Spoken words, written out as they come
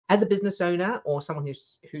As a business owner or someone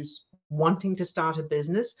who's wanting to start a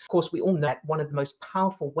business, of course, we all know that one of the most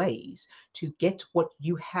powerful ways to get what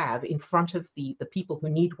you have in front of the people who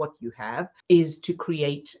need what you have is to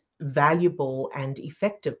create valuable and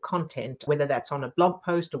effective content, whether that's on a blog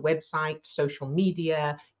post, a website, social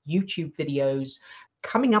media, YouTube videos.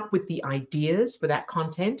 Coming up with the ideas for that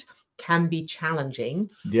content can be challenging.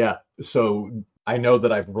 Yeah. So I know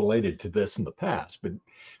that I've related to this in the past, but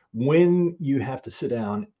when you have to sit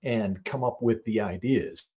down and come up with the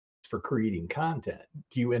ideas for creating content,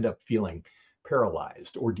 do you end up feeling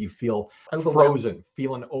paralyzed, or do you feel frozen,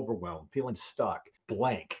 feeling overwhelmed, feeling stuck,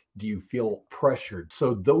 blank? Do you feel pressured?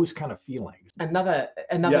 So those kind of feelings.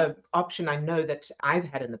 Another option I know that I've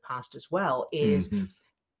had in the past as well is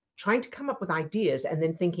trying to come up with ideas and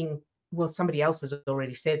then thinking, well, somebody else has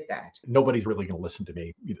already said that. Nobody's really going to listen to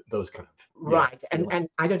me. Those kind of right. And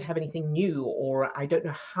I don't have anything new, or I don't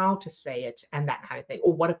know how to say it, and that kind of thing.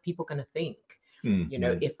 Or what are people going to think? You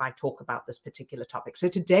know, if I talk about this particular topic. So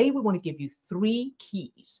today we want to give you 3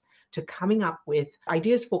 keys to coming up with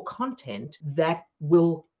ideas for content that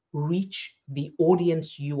will reach the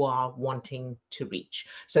audience you are wanting to reach.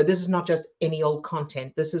 So this is not just any old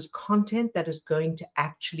content. This is content that is going to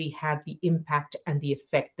actually have the impact and the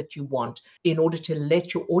effect that you want in order to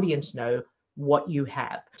let your audience know what you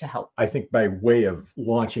have to help. I think by way of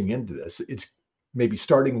launching into this, it's maybe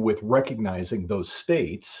starting with recognizing those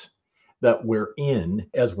states that we're in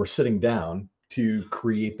as we're sitting down to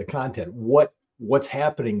create the content. What's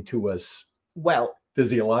happening to us? Well,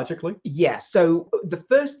 physiologically? Yeah. So the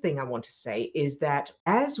first thing I want to say is that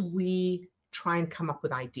as we try and come up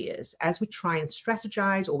with ideas, as we try and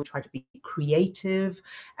strategize, or we try to be creative,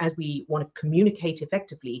 as we want to communicate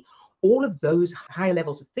effectively, all of those higher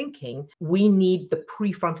levels of thinking, we need the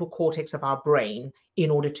prefrontal cortex of our brain in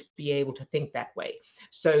order to be able to think that way.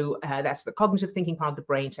 So that's the cognitive thinking part of the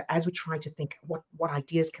brain. So as we try to think, what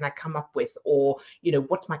ideas can I come up with, or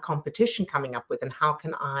what's my competition coming up with, and how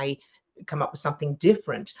can I come up with something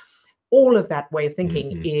different? All of that way of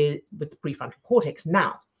thinking is with the prefrontal cortex.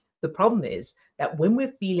 Now, the problem is that when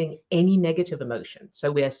we're feeling any negative emotion,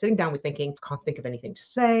 so we're sitting down, we're thinking, can't think of anything to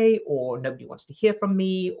say, or nobody wants to hear from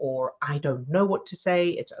me, or I don't know what to say,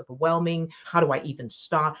 it's overwhelming, how do I even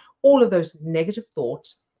start? All of those negative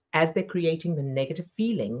thoughts, as they're creating the negative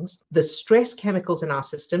feelings, the stress chemicals in our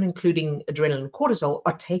system, including adrenaline and cortisol,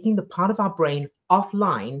 are taking the part of our brain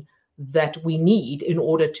offline that we need in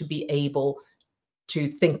order to be able to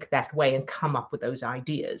think that way and come up with those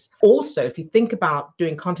ideas. Also, if you think about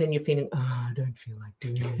doing content, you're feeling, oh, I don't feel like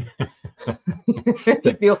doing it.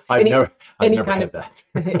 You feel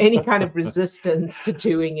any kind of resistance to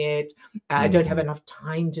doing it. I don't have enough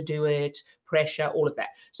time to do it, pressure, all of that.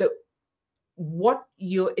 So what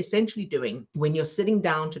you're essentially doing when you're sitting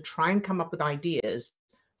down to try and come up with ideas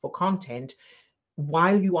for content,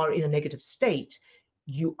 while you are in a negative state,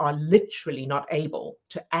 you are literally not able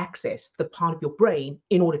to access the part of your brain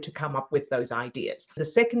in order to come up with those ideas. The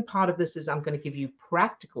second part of this is I'm going to give you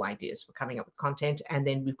practical ideas for coming up with content, and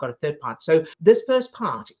then we've got a third part. So this first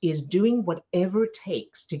part is doing whatever it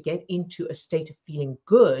takes to get into a state of feeling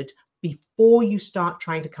good before you start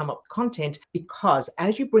trying to come up with content, because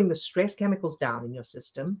as you bring the stress chemicals down in your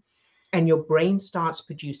system and your brain starts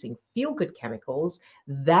producing feel-good chemicals,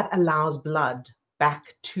 that allows blood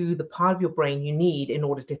back to the part of your brain you need in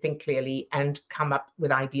order to think clearly and come up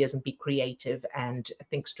with ideas and be creative and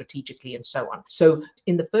think strategically and so on. So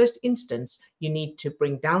in the first instance, you need to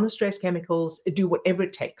bring down the stress chemicals, do whatever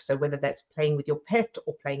it takes. So whether that's playing with your pet,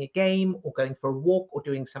 or playing a game, or going for a walk, or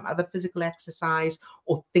doing some other physical exercise,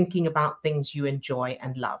 or thinking about things you enjoy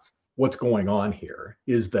and love. What's going on here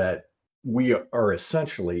is that we are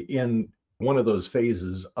essentially in one of those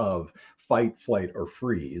phases of fight, flight, or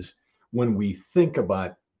freeze when we think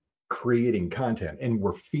about creating content and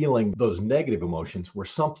we're feeling those negative emotions. We're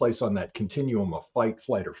someplace on that continuum of fight,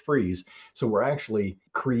 flight, or freeze. So we're actually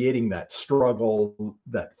creating that struggle,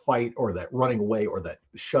 that fight, or that running away, or that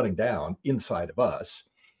shutting down inside of us.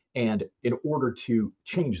 And in order to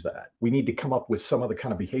change that, we need to come up with some other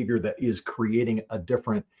kind of behavior that is creating a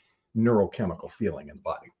different neurochemical feeling in the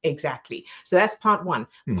body. Exactly. So that's part one.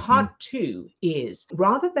 Part two is,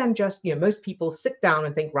 rather than just, most people sit down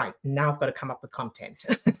and think, right, now I've got to come up with content,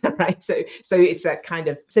 right? So it's that kind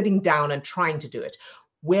of sitting down and trying to do it.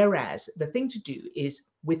 Whereas the thing to do is,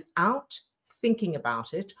 without thinking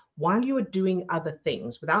about it, while you are doing other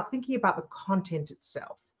things, without thinking about the content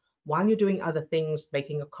itself, while you're doing other things,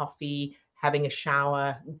 making a coffee, having a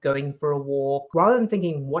shower, going for a walk, rather than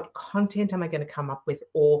thinking, what content am I going to come up with?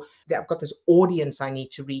 Or that I've got this audience I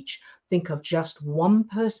need to reach. Think of just one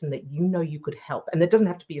person that you know you could help. And that doesn't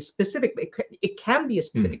have to be a specific, it can be a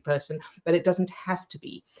specific person, but it doesn't have to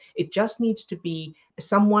be. It just needs to be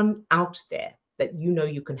someone out there that you know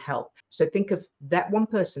you can help. So think of that one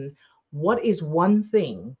person. What is one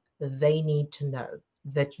thing they need to know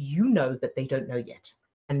that you know that they don't know yet?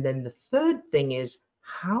 And then the third thing is,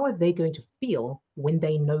 how are they going to feel when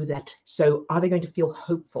they know that? So are they going to feel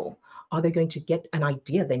hopeful? Are they going to get an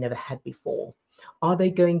idea they never had before? Are they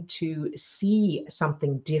going to see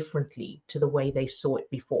something differently to the way they saw it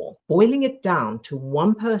before? Boiling it down to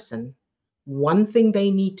one person, one thing they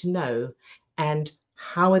need to know, and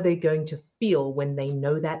how are they going to feel when they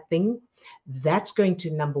know that thing? That's going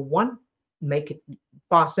to, number one, make it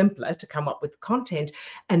far simpler to come up with content.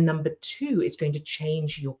 And number two, it's going to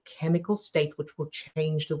change your chemical state, which will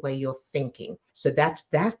change the way you're thinking. So that's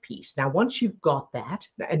that piece. Now, once you've got that,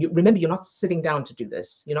 and remember, you're not sitting down to do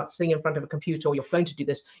this. You're not sitting in front of a computer or your phone to do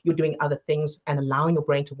this. You're doing other things and allowing your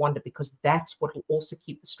brain to wander, because that's what will also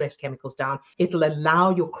keep the stress chemicals down. It'll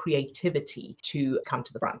allow your creativity to come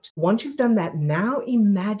to the front. Once you've done that, now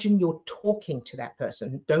imagine you're talking to that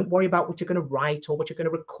person. Don't worry about what you're going to write or what you're going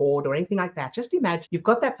to record or anything like that. Just imagine you've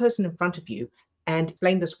got that person in front of you and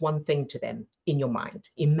explain this one thing to them in your mind.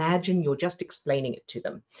 Imagine you're just explaining it to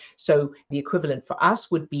them. So the equivalent for us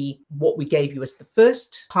would be what we gave you as the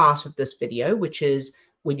first part of this video, which is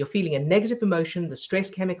when you're feeling a negative emotion, the stress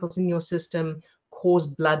chemicals in your system cause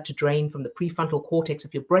blood to drain from the prefrontal cortex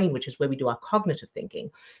of your brain, which is where we do our cognitive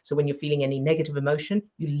thinking. So when you're feeling any negative emotion,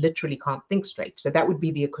 you literally can't think straight. So that would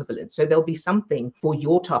be the equivalent. So there'll be something for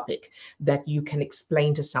your topic that you can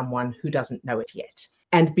explain to someone who doesn't know it yet.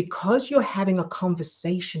 And because you're having a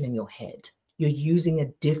conversation in your head, you're using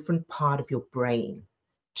a different part of your brain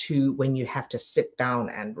to when you have to sit down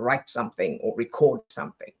and write something or record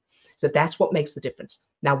something. So that's what makes the difference.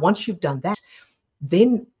 Now, once you've done that,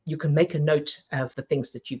 then you can make a note of the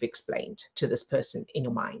things that you've explained to this person in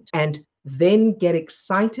your mind, and then get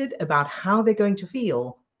excited about how they're going to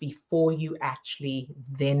feel before you actually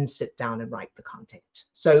then sit down and write the content.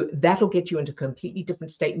 So that'll get you into a completely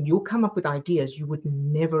different state, and you'll come up with ideas you would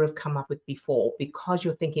never have come up with before, because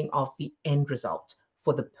you're thinking of the end result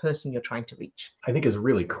for the person you're trying to reach. I think is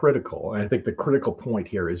really critical. And I think the critical point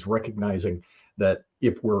here is recognizing that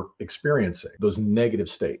if we're experiencing those negative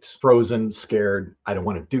states, frozen, scared, I don't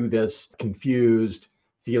want to do this, confused,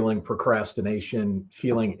 feeling procrastination,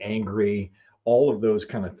 feeling angry, all of those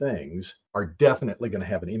kind of things are definitely going to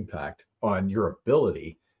have an impact on your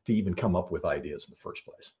ability to even come up with ideas in the first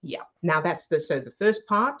place. Yeah. Now that's so the first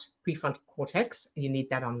part, prefrontal cortex, you need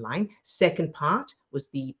that online. Second part was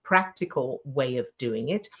the practical way of doing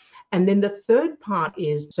it. And then the third part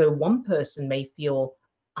is, so one person may feel,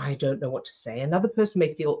 I don't know what to say. Another person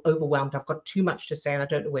may feel overwhelmed. I've got too much to say and I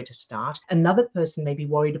don't know where to start. Another person may be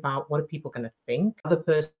worried about, what are people going to think? Another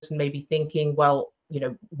person may be thinking, well,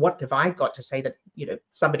 what have I got to say that,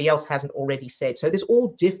 somebody else hasn't already said? So there's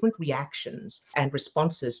all different reactions and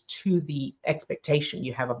responses to the expectation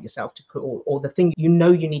you have of yourself to or the thing you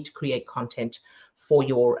need to create content for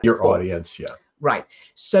your audience. Yeah. Right.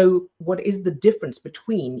 So what is the difference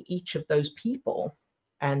between each of those people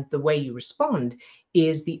and the way you respond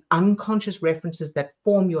is the unconscious references that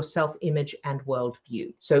form your self-image and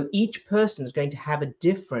worldview. So each person is going to have a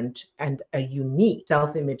different and a unique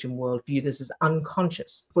self-image and worldview. This is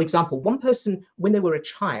unconscious. For example, one person, when they were a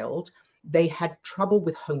child, they had trouble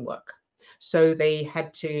with homework. So they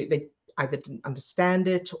either didn't understand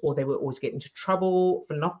it, or they were always getting into trouble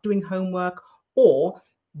for not doing homework, or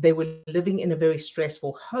they were living in a very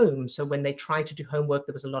stressful home. So when they tried to do homework,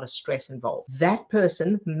 there was a lot of stress involved. That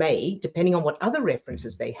person may, depending on what other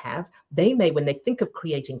references they have, when they think of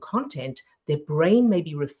creating content, their brain may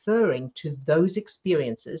be referring to those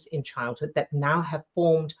experiences in childhood that now have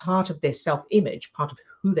formed part of their self-image, part of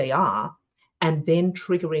who they are, and then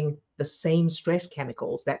triggering the same stress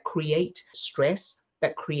chemicals that create stress,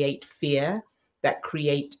 that create fear, that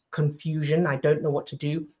create confusion. I don't know what to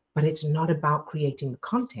do. But it's not about creating the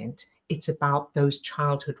content. It's about those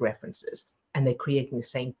childhood references. And they're creating the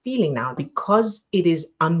same feeling now because it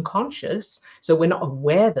is unconscious. So we're not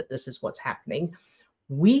aware that this is what's happening.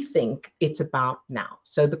 We think it's about now.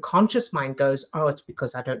 So the conscious mind goes, oh, it's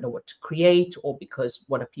because I don't know what to create, or because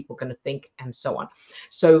what are people going to think, and so on.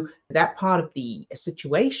 So that part of the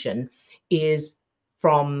situation is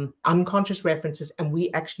from unconscious references. And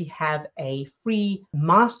we actually have a free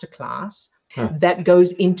masterclass that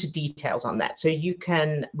goes into details on that. So you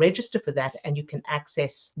can register for that and you can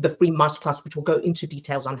access the free masterclass, which will go into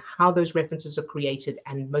details on how those references are created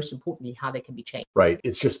and most importantly, how they can be changed. Right.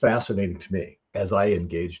 It's just fascinating to me as I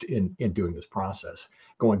engaged in doing this process,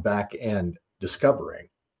 going back and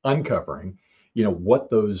uncovering, what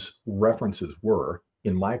those references were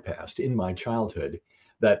in my past, in my childhood,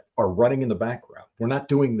 that are running in the background. We're not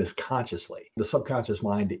doing this consciously. The subconscious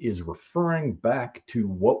mind is referring back to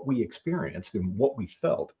what we experienced and what we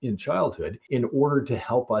felt in childhood in order to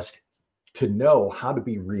help us to know how to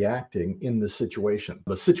be reacting in this situation.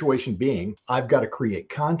 The situation being, I've got to create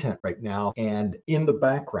content right now, and in the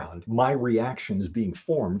background, my reaction is being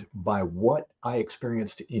formed by what I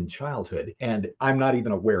experienced in childhood, and I'm not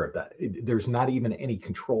even aware of that. There's not even any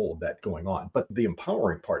control of that going on. But the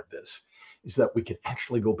empowering part of this is that we can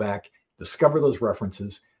actually go back, discover those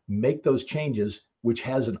references, make those changes, which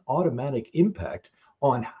has an automatic impact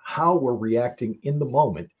on how we're reacting in the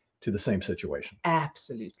moment to the same situation.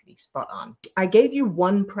 Absolutely spot on. I gave you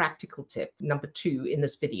one practical tip, number 2 in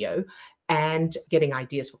this video, and getting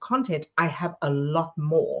ideas for content. I have a lot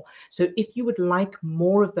more. So if you would like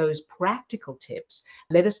more of those practical tips,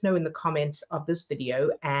 let us know in the comments of this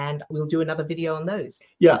video and we'll do another video on those.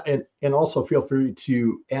 Yeah, and also feel free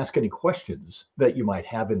to ask any questions that you might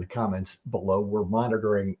have in the comments below. We're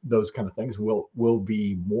monitoring those kind of things. We'll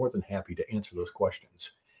be more than happy to answer those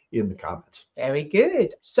questions in the comments. Very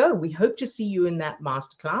good. So we hope to see you in that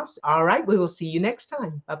masterclass. All right, we will see you next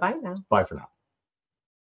time. Bye-bye now. Bye for now.